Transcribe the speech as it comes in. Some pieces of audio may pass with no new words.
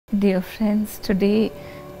Dear friends, today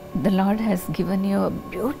the Lord has given you a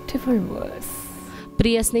beautiful verse.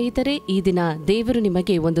 ಪ್ರಿಯ ಸ್ನೇಹಿತರೆ, ಈ ದಿನ ದೇವರು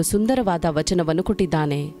ನಿಮಗೆ ಒಂದು ಸುಂದರವಾದ ವಚನವನ್ನು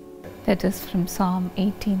ಕೊಟ್ಟಿದ್ದಾನೆ. That is from Psalm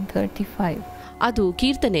 18:35. ಅದು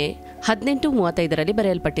ಕೀರ್ತನೆ 18:35ರಲ್ಲಿ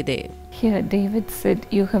ಬರೆಯಲ್ಪಟ್ಟಿದೆ. Here David said,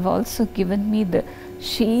 "You have also given me the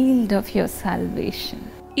shield of your salvation."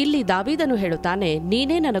 ಇಲ್ಲಿ ದಾವೀದನು ಹೇಳುತ್ತಾನೆ,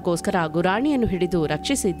 ನೀನೇ ನನಗೋಸ್ಕರ ಗುರಾಣಿಯನ್ನು ಹಿಡಿದು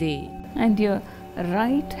ರಕ್ಷಿಸಿದ್ದಿ. And your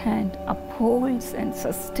right hand upholds and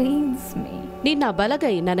sustains me. ನಿನ್ನ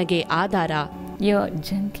ಬಲಗೈ ನನಗೆ ಆಧಾರ. Your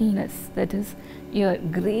gentleness, that is your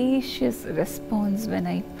gracious response when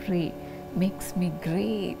I pray, makes me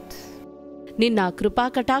great. ನಿನ್ನ ಕೃಪಾ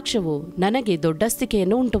ಕಟಾಕ್ಷವು ನನಗೆ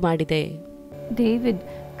ದೊಡ್ಡಸ್ತಿಕೆಯನ್ನು ಉಂಟು ಮಾಡಿದೆ. David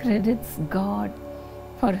credits God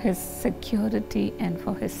for his security and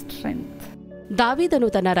for his strength. ದಾವೀದನು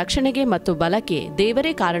ತನ್ನ ರಕ್ಷಣೆಗೆ ಮತ್ತು ಬಲಕ್ಕೆ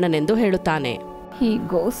ದೇವರೇ ಕಾರಣನೆಂದು ಹೇಳುತ್ತಾನೆ. He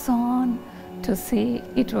goes on to say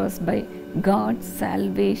it was by God's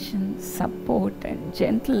salvation, support and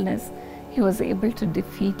gentleness he was able to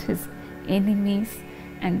defeat his enemies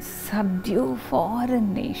and subdue foreign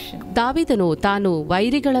nations. ದಾವೀದನು ತಾನು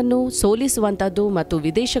ವೈರಿಗಳನ್ನು ಸೋಲಿಸುವಂತದ್ದು ಮತ್ತು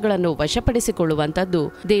ವಿದೇಶಗಳನ್ನು ವಶಪಡಿಸಿಕೊಳ್ಳುವಂತದ್ದು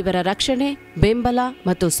ದೇವರ ರಕ್ಷಣೆ, ಬೆಂಬಲ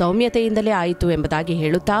ಮತ್ತು ಸೌಮ್ಯತೆಯಿಂದಲೇ ಆಯಿತು ಎಂಬುದಾಗಿ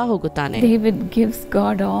ಹೇಳುತ್ತಾ ಹೋಗುತ್ತಾನೆ. David gives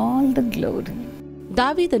God all the glory.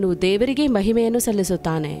 ದಾವೀದನು ದೇವರಿಗೆ ಮಹಿಮೆಯನ್ನು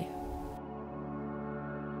ಸಲ್ಲಿಸುತ್ತಾನೆ.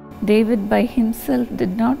 David by himself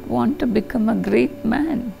did not want to become a great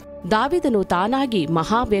man. ದಾವೀದನು ತಾನಾಗಿ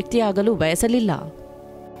ಮಹಾ ವ್ಯಕ್ತಿಯಾಗಲು ಬಯಸಲಿಲ್ಲ.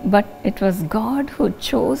 But it was God who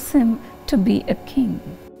chose him to be a king.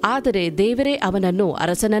 ಆದರೆ ದೇವರೇ ಅವನನ್ನು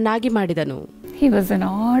ಅರಸನನ್ನಾಗಿ ಮಾಡಿದನು. He was an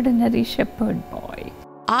ordinary shepherd boy.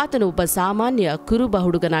 ಆತನು ಒಬ್ಬ ಸಾಮಾನ್ಯ ಕುರುಬ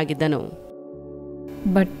ಹುಡುಗನಾಗಿದ್ದನು.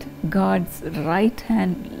 But God's right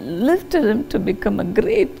hand lifted him to become a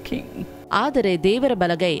great king. ಆದರೆ ದೇವರ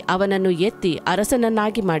ಬಲಗೈ ಅವನನ್ನು ಎತ್ತಿ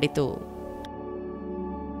ಅರಸನನ್ನಾಗಿ ಮಾಡಿತು.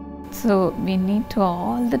 So we need to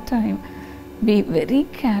all the time be very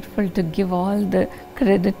careful to give all the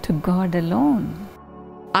credit to God alone.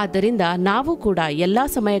 ಆದ್ದರಿಂದ ನಾವು ಕೂಡ ಎಲ್ಲಾ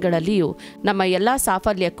ಸಮಯಗಳಲ್ಲಿಯೂ ನಮ್ಮ ಎಲ್ಲಾ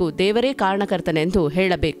ಸಾಫಲ್ಯಕ್ಕೂ ದೇವರೇ ಕಾರಣಕರ್ತನೆಂದು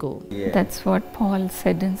ಹೇಳಬೇಕು. That's what Paul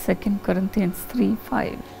said in 2 Corinthians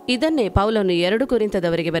 3:5. ಇದನ್ನೇ ಪೌಲನು 2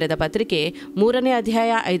 ಕೊರಿಂಥದವರಿಗೆ ಬರೆದ ಪತ್ರಿಕೆ 3ನೇ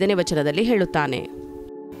ಅಧ್ಯಾಯ 5ನೇ ವಚನದಲ್ಲಿ ಹೇಳುತ್ತಾನೆ.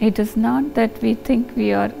 It is not that we think we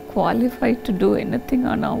are qualified to do anything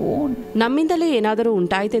on our own. ನಮ್ಮಿಂದಲೇ ಏನಾದರೂ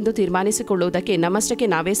ಉಂಟಾಯಿತೆಂದು ತೀರ್ಮಾನಿಸಿಕೊಳ್ಳುವುದಕ್ಕೆ ನಮ್ಮಷ್ಟಕ್ಕೆ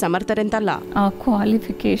ನಾವೇ ಸಮರ್ಥರೆಂತಲ್ಲ. Our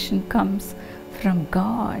qualification comes from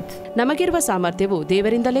God. ನಮಗಿರುವ ಸಾಮರ್ಥ್ಯವು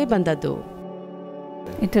ದೇವರಿಂದಲೇ ಬಂದದ್ದು.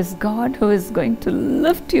 It is God who is going to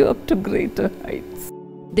lift you up to greater heights.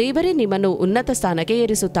 ದೇವರೇ ನಿಮ್ಮನ್ನು ಉನ್ನತ ಸ್ಥಾನಕ್ಕೆ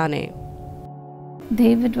ಏರಿಸುತ್ತಾನೆ.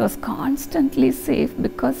 David was constantly safe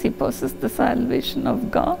because he possessed the salvation of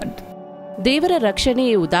God. ದೇವರ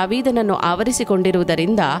ರಕ್ಷಣೆಯು ದಾವೀದನನ್ನು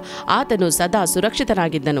ಆವರಿಸಿಕೊಂಡಿರುವುದರಿಂದ ಆತನು ಸದಾ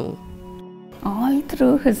ಸುರಕ್ಷಿತನಾಗಿದ್ದನು. All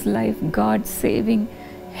through his life, God's saving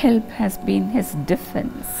help has been his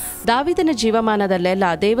defense. ದಾವೀದನ ಜೀವಮಾನದಲ್ಲೆಲ್ಲ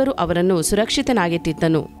ದೇವರು ಅವನನ್ನು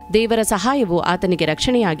ಸುರಕ್ಷಿತನಾಗಿಟ್ಟಿದ್ದನು. ದೇವರ ಸಹಾಯವು ಆತನಿಗೆ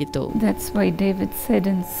ರಕ್ಷಣೆಯಾಗಿತ್ತು. That's why David said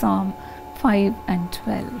in Psalm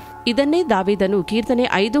 5:12. ಇದನ್ನೇ ದಾವೀದನು ಕೀರ್ತನೆ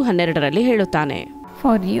 5:12ರಲ್ಲಿ ಹೇಳುತ್ತಾನೆ.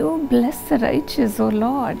 For you bless the righteous, O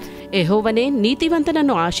Lord. ಯೆಹೋವನೇ,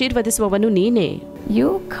 ನೀತಿವಂತನನ್ನು ಆಶೀರ್ವದಿಸುವವನು ನೀನೇ. You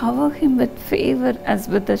cover him with favor as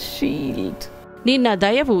with a shield. ನಿನ್ನ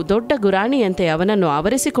ದಯವು ದೊಡ್ಡ ಗುರಾಣಿಯಂತೆ ಅವನನ್ನು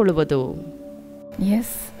ಆವರಿಸಿಕೊಳ್ಳುವುದು. Yes,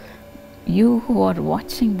 you who are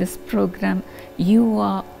watching this program, you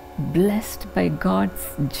are blessed by God's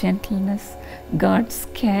gentleness, God's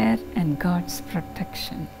care and God's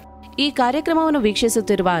protection. ಈ ಕಾರ್ಯಕ್ರಮವನ್ನು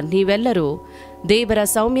ವೀಕ್ಷಿಸುತ್ತಿರುವ ನೀವೆಲ್ಲರೂ ದೇವರ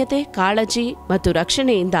ಸೌಮ್ಯತೆ, ಕಾಳಜಿ ಮತ್ತು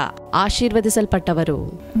ರಕ್ಷಣೆಯಿಂದ ಆಶೀರ್ವದಿಸಲ್ಪಟ್ಟವರು.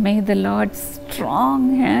 May the Lord's strong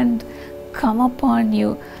hand come upon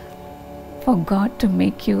you for God to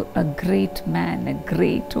make you a great man, a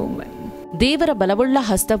great woman. ದೇವರ ಬಲವುಳ್ಳ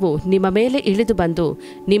ಹಸ್ತವು ನಿಮ್ಮ ಮೇಲೆ ಇಳಿದು ಬಂದು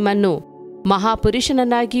ನಿಮ್ಮನ್ನು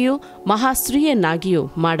ಮಹಾಪುರುಷನನ್ನಾಗಿಯೂ ಮಹಾಸ್ತ್ರೀಯನ್ನಾಗಿಯೂ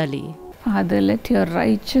ಮಾಡಲಿ. Father, let your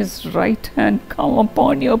righteous right hand come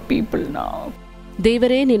upon your people now.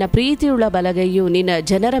 ದೇವರೇ, ನಿನ್ನ ಪ್ರೀತಿಯುಳ್ಳ ಬಲಗೈಯು ನಿನ್ನ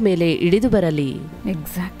ಜನರ ಮೇಲೆ ಇಳಿದು ಬರಲಿ.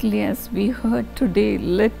 Exactly as we heard today,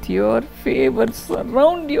 let your favor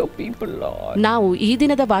surround your people, Lord. ನಾವು ಈ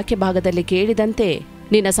ದಿನದ ವಾಕ್ಯ ಭಾಗದಲ್ಲಿ ಕೇಳಿದಂತೆ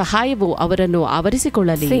ನಿನ್ನ ಸಹಾಯವು ಅವರನ್ನು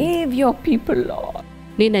ಆವರಿಸಿಕೊಳ್ಳಲಿ. Save your people, Lord.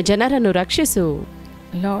 ನಿನ್ನ ಜನರನ್ನು ರಕ್ಷಿಸು.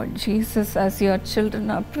 Lord Jesus, as your children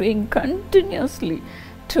are praying continuously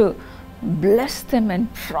to bless them and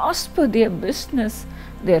prosper their business,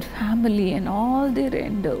 their family and all their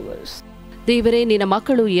endeavors. ದೇವರೇ, ನಿನ್ನ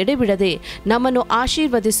ಮಕ್ಕಳು ಎಡೆಬಿಡದೆ ನಮ್ಮನ್ನು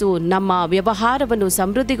ಆಶೀರ್ವದಿಸು, ನಮ್ಮ ವ್ಯವಹಾರವನ್ನು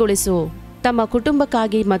ಸಮೃದ್ಧಿಗೊಳಿಸು, ತಮ್ಮ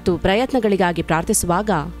ಕುಟುಂಬಕ್ಕಾಗಿ ಮತ್ತು ಪ್ರಯತ್ನಗಳಿಗಾಗಿ ಪ್ರಾರ್ಥಿಸುವಾಗ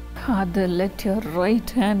Father, let your right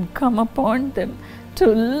hand come upon them to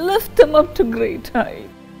lift them up to great height.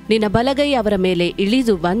 ನಿನ್ನ ಬಲಗೈ ಅವರ ಮೇಲೆ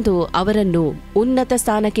ಇಳಿದು ಬಂದು ಅವರನ್ನು ಉನ್ನತ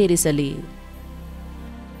ಸ್ಥಾನಕ್ಕೇರಿಸಲಿ.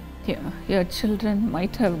 Your children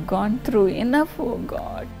might have gone through enough, oh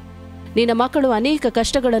God. ನಿನ್ನ ಮಕ್ಕಳು ಅನೇಕ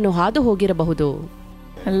ಕಷ್ಟಗಳನ್ನು ಹಾದು ಹೋಗಿರಬಹುದು.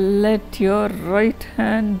 Let your right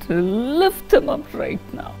hand lift them up right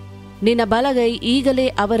now. ನಿನ್ನ ಬಲಗೈ ಈಗಲೇ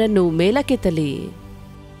ಅವರನ್ನು ಮೇಲಕ್ಕೆತ್ತಲಿ.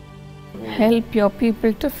 Help your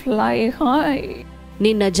people to fly high.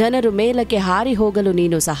 ನಿನ್ನ ಜನರು ಮೇಲಕ್ಕೆ ಹಾರಿ ಹೋಗಲು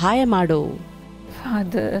ನೀನು ಸಹಾಯ ಮಾಡು.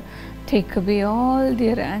 Father, take away all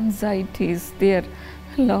their anxieties, their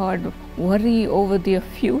Lord, worry over their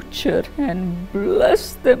future and bless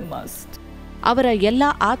them must. ಅವರ ಎಲ್ಲ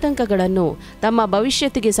ಆತಂಕಗಳನ್ನು, ತಮ್ಮ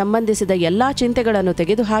ಭವಿಷ್ಯತ್ತಿಗೆ ಸಂಬಂಧಿಸಿದ ಎಲ್ಲ ಚಿಂತೆಗಳನ್ನು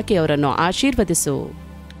ತೆಗೆದುಹಾಕಿ ಅವರನ್ನು ಆಶೀರ್ವದಿಸು.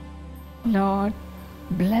 Lord,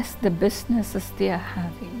 bless the businesses they are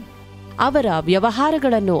having. ಅವರ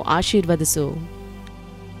ವ್ಯವಹಾರಗಳನ್ನು ಆಶೀರ್ವದಿಸು.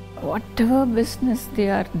 Whatever business they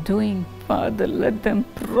are doing, Father, let them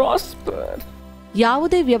prosper.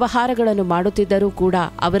 ಯಾವುದೇ ವ್ಯವಹಾರಗಳನ್ನು ಮಾಡುತ್ತಿದ್ದರೂ ಕೂಡ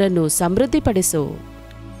ಅವರನ್ನು ಸಮೃದ್ಧಿಪಡಿಸು.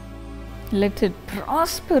 Let it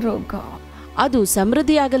prosper, O God. ಅದು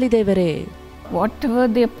ಸಮೃದ್ಧಿಯಾಗಲಿ ದೇವರೇ. Whatever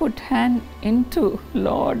they put hand into,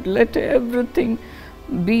 Lord, let everything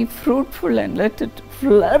be fruitful and let it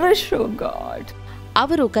flourish, O God.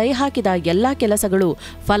 ಅವರು ಕೈ ಹಾಕಿದ ಎಲ್ಲ ಕೆಲಸಗಳು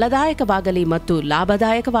ಫಲದಾಯಕವಾಗಲಿ ಮತ್ತು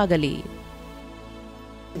ಲಾಭದಾಯಕವಾಗಲಿ.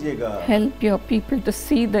 Help your people to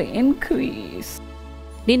see the increase.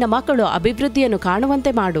 ನಿನ್ನ ಮಕ್ಕಳು ಅಭಿವೃದ್ಧಿಯನ್ನು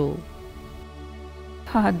ಕಾಣುವಂತೆ ಮಾಡು.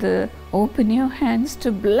 Father, open your hands to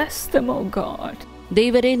bless them, O God.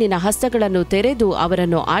 ದೇವರೇ, ನಿನ್ನ ಹಸ್ತಗಳನ್ನು ತೆರೆದು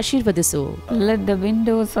ಅವರನ್ನು ಆಶೀರ್ವದಿಸು. Let the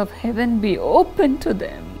windows of heaven be open to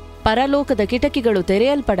them. ಪರಲೋಕದ ಕಿಟಕಿಗಳು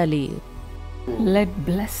ತೆರೆಯಲ್ಪಡಲಿ. Let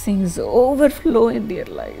blessings overflow in their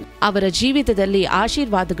life. ಅವರ ಜೀವಿತದಲ್ಲಿ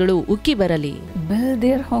ಆಶೀರ್ವಾದಗಳು ಉಕ್ಕಿ ಬರಲಿ. Build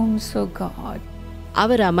their homes, O God.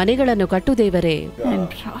 ಅವರ ಮನೆಗಳನ್ನು ಕಟ್ಟು ದೇವರೇ. And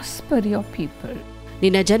prosper your people.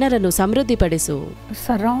 ನಿನ್ನ ಜನರನ್ನು ಸಮೃದ್ಧಿಪಡಿಸು.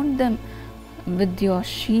 Surround them with your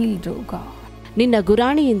shield, O God. ನಿನ್ನ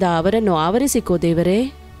ಗುರಾಣಿಯಿಂದ ಅವರನ್ನು ಆವರಿಸಿಕೋ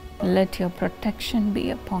ದೇವರೇ. Let your protection be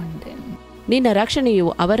upon them. ನಿನ್ನ ರಕ್ಷಣೆಯು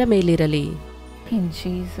ಅವರ ಮೇಲಿರಲಿ. In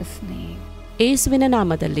Jesus' name. ಯೇಸುವಿನ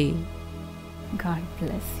ನಾಮದಲ್ಲಿ. God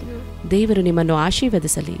bless you. ದೇವರು ನಿಮ್ಮನ್ನು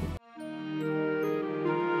ಆಶೀರ್ವದಿಸಲಿ.